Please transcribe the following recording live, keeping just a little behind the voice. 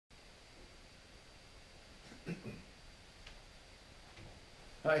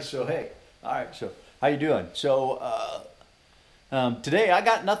Hi, so hey. All right, so how you doing? Today I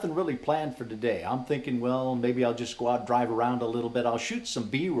got nothing really planned for today. I'm thinking, well, maybe I'll just go out and drive around a little bit. I'll shoot some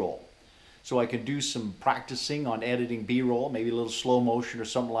B-roll so I can do some practicing on editing B-roll, maybe a little slow motion or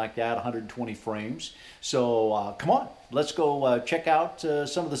something like that, 120 frames. Come on, let's go check out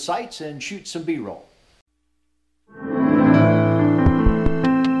some of the sites and shoot some B-roll.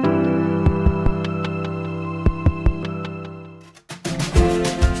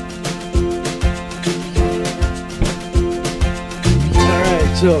 All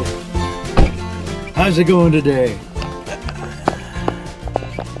right, so how's it going today?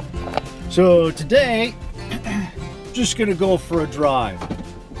 So today, just gonna go for a drive.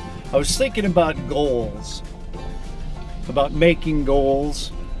 I was thinking about goals, about making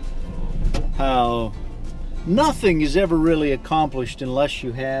goals, how nothing is ever really accomplished unless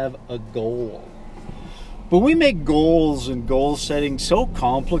you have a goal. But we make goals and goal setting so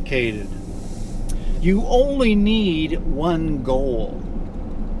complicated. You only need one goal.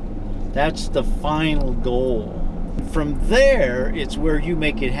 That's the final goal. From there, it's where you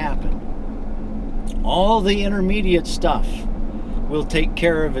make it happen. All the intermediate stuff will take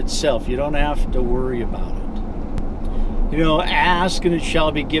care of itself. You don't have to worry about it. You know, ask and it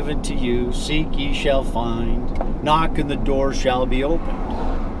shall be given to you. Seek ye shall find. Knock and the door shall be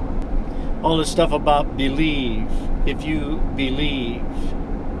opened. All this stuff about believe, if you believe,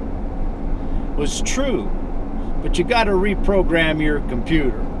 was true. But you got to reprogram your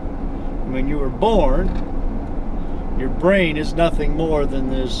computer. When you were born, your brain is nothing more than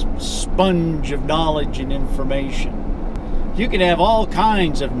this sponge of knowledge and information. You can have all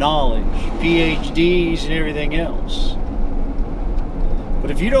kinds of knowledge, PhDs and everything else.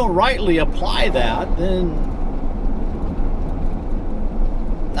 But if you don't rightly apply that, then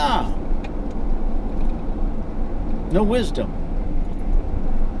no wisdom.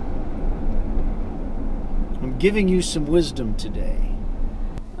 I'm giving you some wisdom today.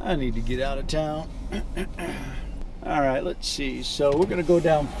 I need to get out of town. All right, let's see. So we're going to go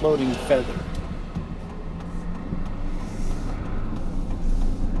down Floating Feather.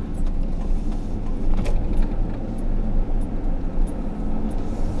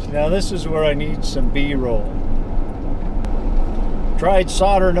 So now this is where I need some B-roll. Tried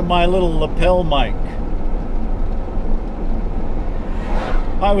soldering to my little lapel mic.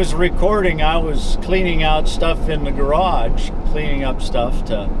 I was recording, I was cleaning out stuff in the garage, cleaning up stuff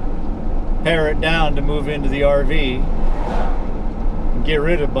to pare it down to move into the RV and get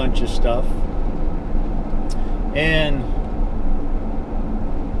rid of a bunch of stuff. And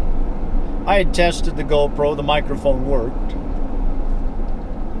I had tested the GoPro, the microphone worked.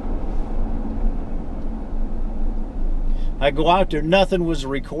 I go out there, nothing was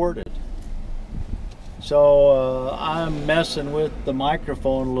recorded. So I'm messing with the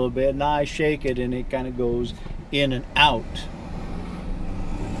microphone a little bit, and I shake it and it kind of goes in and out.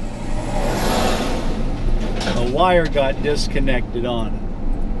 A wire got disconnected on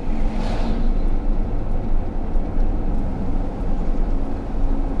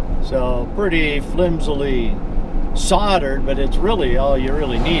it. So pretty flimsily soldered, but it's really all you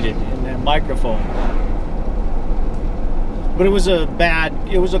really needed in that microphone. But it was a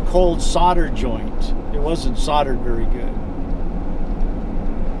cold solder joint. It wasn't soldered very good.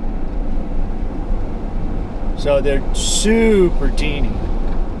 So they're super teeny.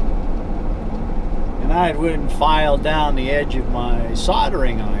 And I wouldn't file down the edge of my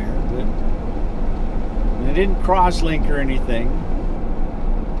soldering iron, but it didn't cross-link or anything.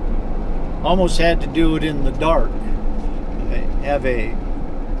 Almost had to do it in the dark. I have a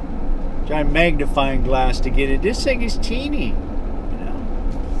giant magnifying glass to get it. This thing is teeny, you know.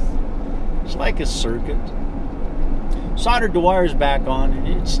 It's like a circuit. Soldered the wires back on, and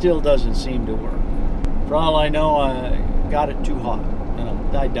it still doesn't seem to work. For all I know, I got it too hot. You know,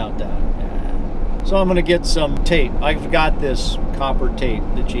 I doubt that. Yeah. So I'm gonna get some tape. I've got this copper tape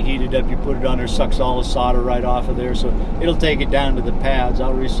that you heat it up, you put it on there, sucks all the solder right off of there, so it'll take it down to the pads.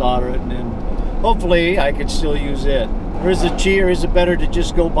 I'll resolder it, and then hopefully I can still use it. Or is it cheaper? Is it better to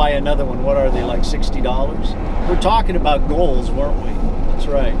just go buy another one? What are they, like $60? We're talking about goals, weren't we? That's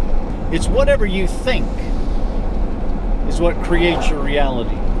right. It's whatever you think is what creates your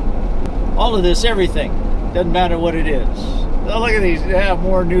reality. All of this, everything, doesn't matter what it is. Oh, look at these. They have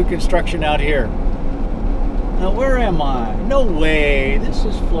more new construction out here. Now, where am I? No way. This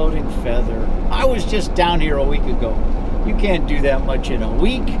is Floating Feather. I was just down here a week ago. You can't do that much in a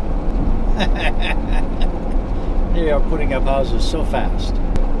week. They are putting up houses so fast.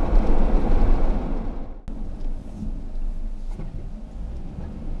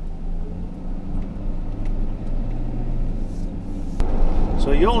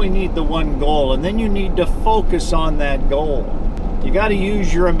 So you only need the one goal, and then you need to focus on that goal. You got to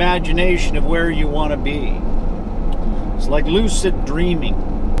use your imagination of where you want to be. It's like lucid dreaming.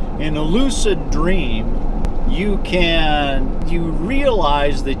 In a lucid dream, you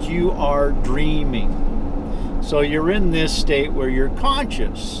realize that you are dreaming. So you're in this state where your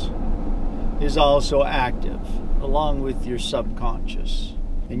conscious is also active, along with your subconscious.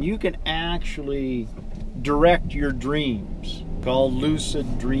 And you can actually direct your dreams, called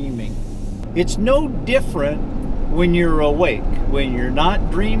lucid dreaming. It's no different when you're awake, when you're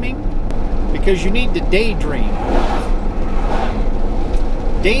not dreaming, because you need to daydream.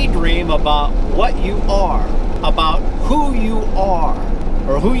 Daydream about what you are, about who you are,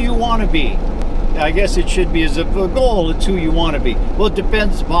 or who you want to be. I guess it should be as if a goal, it's who you want to be. Well, it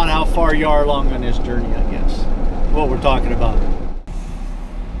depends upon how far you are along on this journey, I guess, what we're talking about.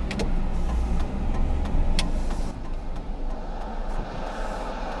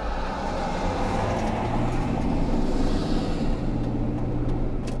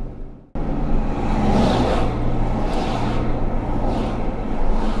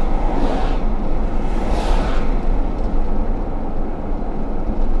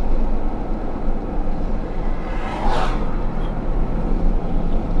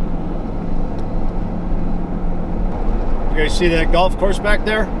 You guys see that golf course back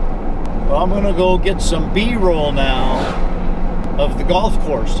there? Well, I'm gonna go get some B-roll now of the golf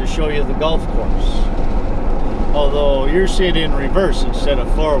course to show you the golf course. Although you're seeing it in reverse instead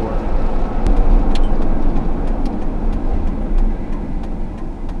of forward.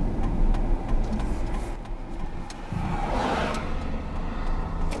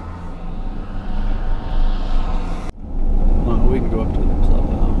 Well, we can go up to the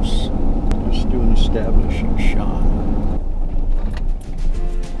clubhouse. Let's do an establishing shot.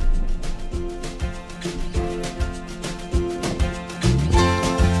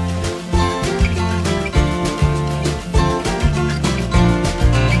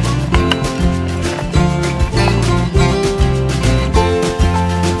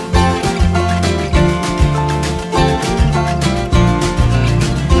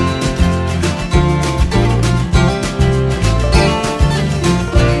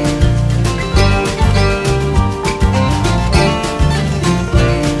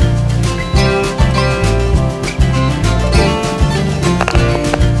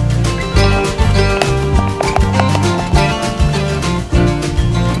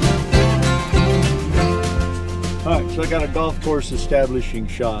 So I got a golf course establishing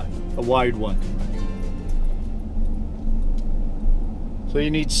shot, a wide one. So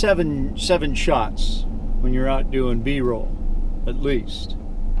you need seven shots when you're out doing B-roll, at least.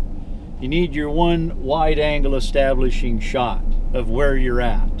 You need your one wide angle establishing shot of where you're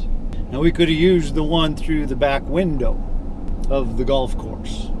at. Now we could have used the one through the back window of the golf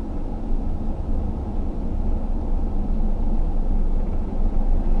course.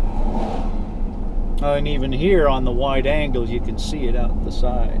 And even here on the wide angle, you can see it out the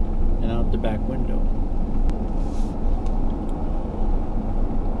side and out the back window.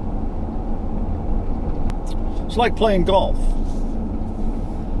 It's like playing golf.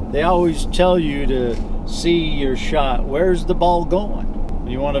 They always tell you to see your shot. Where's the ball going?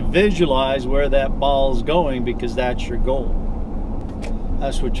 You want to visualize where that ball's going because that's your goal.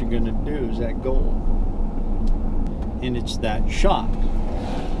 That's what you're going to do, is that goal. And it's that shot.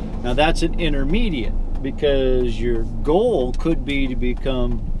 Now that's an intermediate, because your goal could be to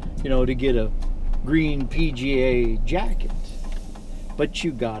become, to get a green PGA jacket. But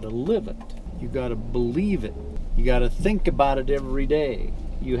you gotta live it. You gotta believe it. You gotta think about it every day.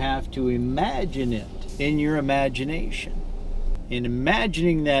 You have to imagine it in your imagination. In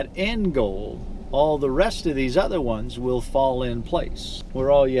imagining that end goal, all the rest of these other ones will fall in place, where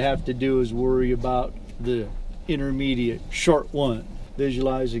all you have to do is worry about the intermediate short one.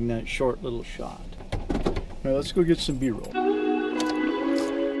 Visualizing that short little shot. All right, let's go get some B-roll.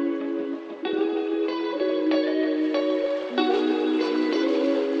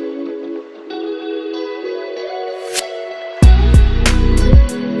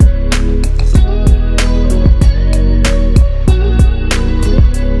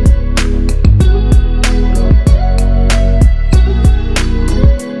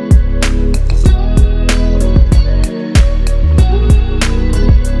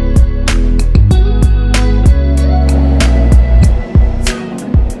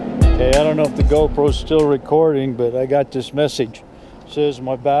 I don't know if the GoPro's still recording, but I got this message. It says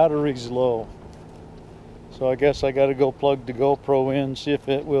my battery's low. So I guess I got to go plug the GoPro in, see if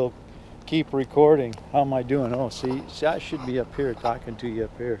it will keep recording. How am I doing? Oh, see, I should be up here talking to you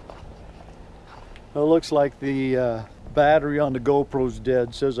up here. It looks like the battery on the GoPro's dead.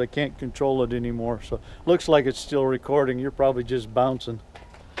 It says I can't control it anymore. So looks like it's still recording. You're probably just bouncing.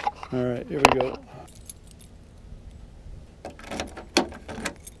 All right, here we go.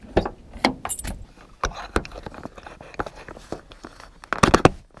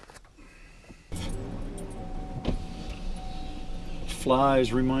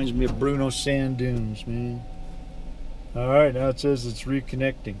 Flies reminds me of Bruno Sand Dunes, man. All right, now it says it's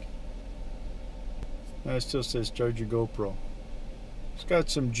reconnecting. It still says charge your GoPro. It's got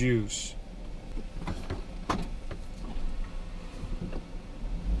some juice.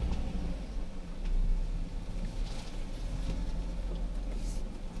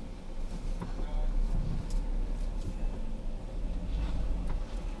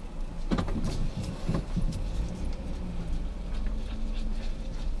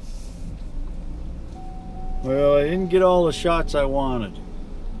 Well, I didn't get all the shots I wanted.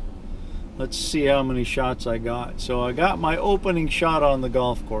 Let's see how many shots I got. So I got my opening shot on the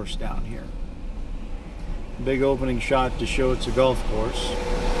golf course down here. Big opening shot to show it's a golf course.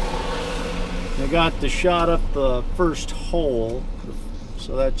 I got the shot up the first hole,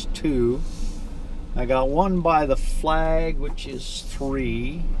 so that's 2. I got one by the flag, which is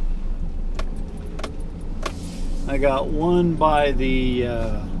 3. I got one by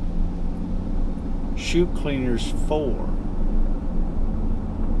the chute cleaners, 4.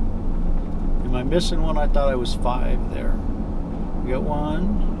 Am I missing one? I thought I was 5 there. We got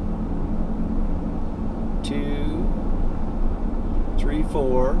 1, 2, 3,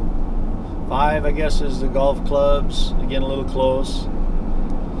 4. 5, I guess, is the golf clubs. Again, a little close.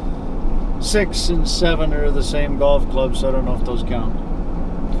 6 and 7 are the same golf clubs, so I don't know if those count.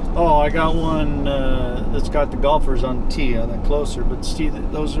 Oh, I got one that's got the golfers on the tee, that closer, but see,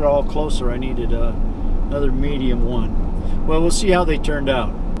 those are all closer. I needed another medium one. Well, we'll see how they turned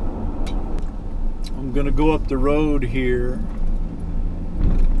out. I'm gonna go up the road here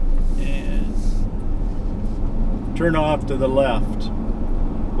and turn off to the left.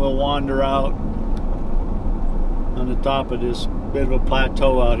 We'll wander out on the top of this bit of a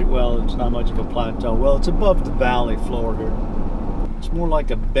plateau out here. Well, it's not much of a plateau. Well, it's above the valley floor here. It's more like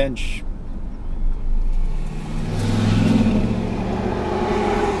a bench.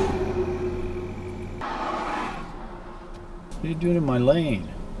 What are you doing in my lane?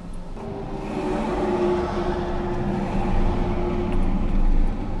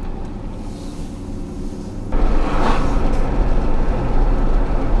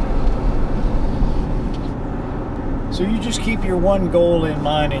 So you just keep your one goal in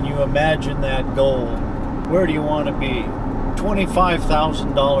mind and you imagine that goal. Where do you want to be?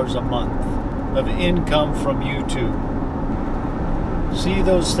 $25,000 a month of income from YouTube. See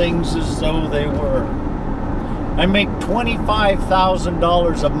those things as though they were. I make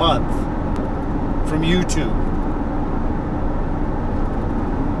 $25,000 a month from YouTube.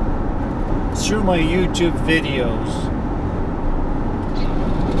 Through my YouTube videos.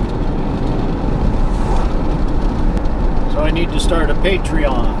 So I need to start a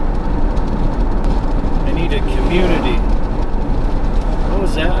Patreon. I need a community. What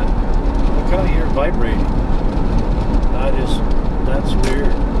was that? Look how you're vibrating. That's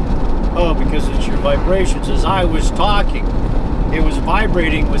weird. Oh, because it's your vibrations. As I was talking, it was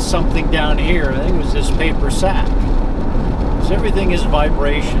vibrating with something down here. I think it was this paper sack. So everything is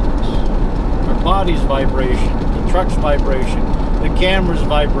vibrations. Our body's vibration. The truck's vibration. The camera's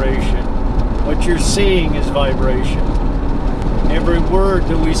vibration. What you're seeing is vibration. Every word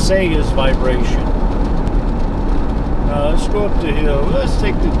that we say is vibration. Let's go up the hill. Let's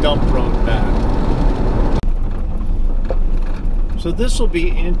take the dump road back. So this will be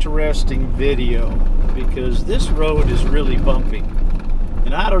interesting video because this road is really bumpy.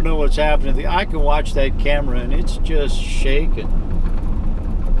 And I don't know what's happening. I can watch that camera and it's just shaking.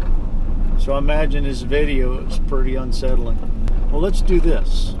 So I imagine this video is pretty unsettling. Well, let's do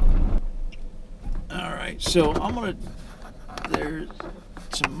this. All right, so I'm gonna, there's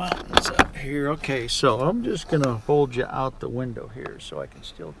some mountains up here. Okay, so I'm just gonna hold you out the window here so I can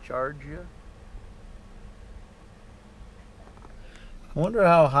still charge you. I wonder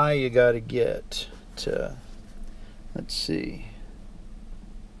how high you gotta get to, let's see.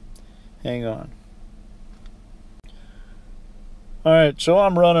 Hang on. All right, so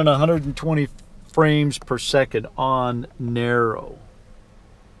I'm running 120 frames per second on narrow.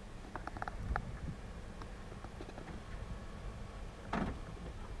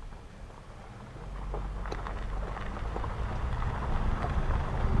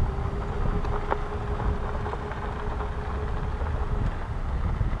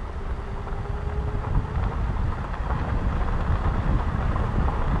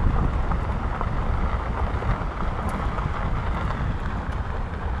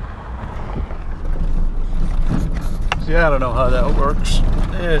 Yeah, I don't know how that works.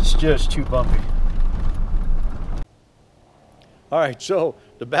 It's just too bumpy. All right, so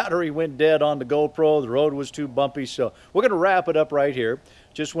the battery went dead on the GoPro. The road was too bumpy, so we're going to wrap it up right here.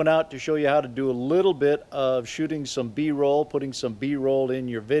 Just went out to show you how to do a little bit of shooting some B-roll, putting some B-roll in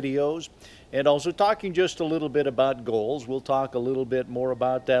your videos, and also talking just a little bit about goals. We'll talk a little bit more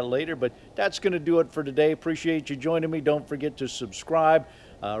about that later, but that's going to do it for today. Appreciate you joining me. Don't forget to subscribe.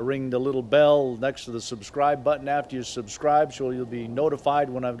 Ring the little bell next to the subscribe button after you subscribe so you'll be notified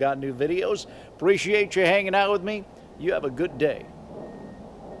when I've got new videos. Appreciate you hanging out with me. You have a good day.